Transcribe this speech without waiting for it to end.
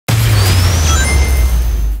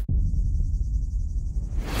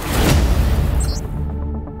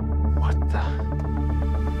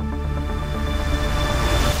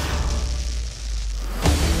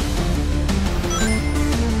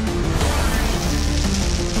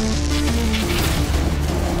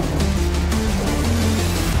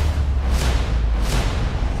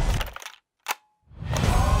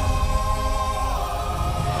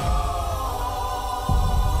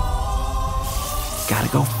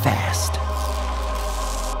fast.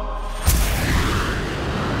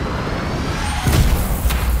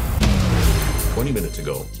 Minutes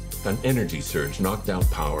ago, an energy surge knocked out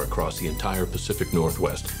power across the entire Pacific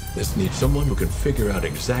Northwest. This needs someone who can figure out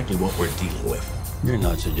exactly what we're dealing with. You're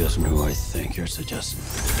not suggesting who I think you're suggesting.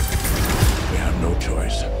 We have no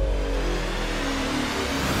choice.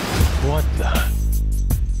 What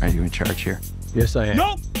the? Are you in charge here? Yes, I am.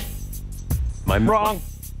 Nope! Wrong.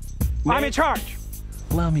 I'm in charge.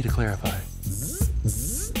 Allow me to clarify.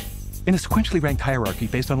 In a sequentially ranked hierarchy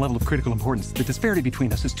based on level of critical importance, the disparity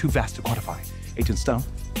between us is too vast to quantify. Agent Stone?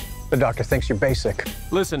 The doctor thinks you're basic.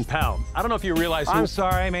 Listen, pal, I don't know if you realize who... I'm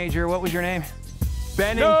sorry, Major. What was your name?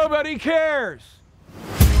 Benny. Nobody cares.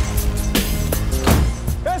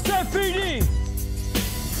 SFPD!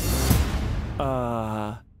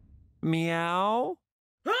 Meow?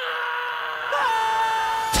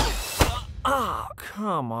 Oh,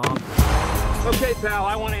 come on. Okay, pal,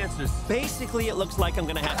 I want answers. Basically, it looks like I'm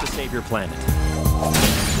gonna have to save your planet.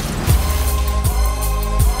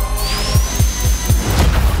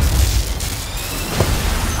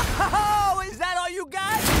 Oh, is that all you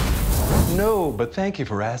got? No, but thank you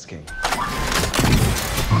for asking.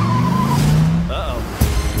 Uh-oh.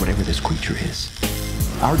 Whatever this creature is,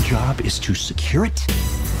 our job is to secure it,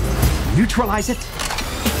 neutralize it,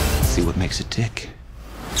 see what makes it tick.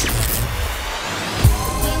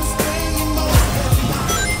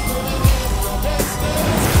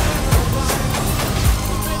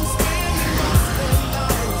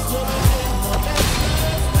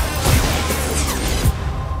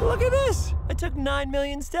 Look at this! I took 9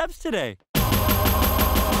 million steps today.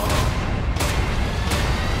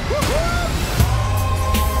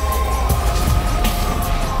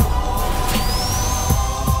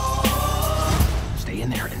 Stay in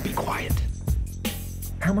there and be quiet.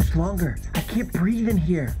 How much longer? I can't breathe in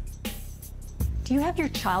here. Do you have your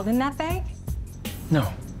child in that bag?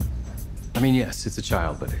 No. I mean, yes, it's a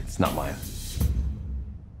child, but it's not mine.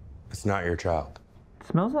 It's not your child.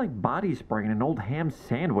 Smells like body spray in an old ham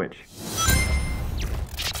sandwich.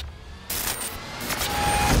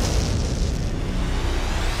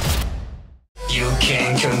 You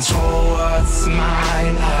can't control what's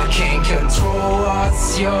mine, I can't control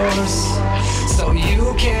what's yours. So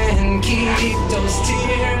you can keep those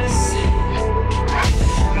tears.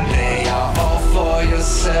 They are all for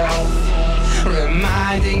yourself,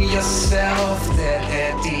 reminding yourself that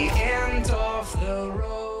at the end of the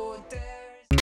road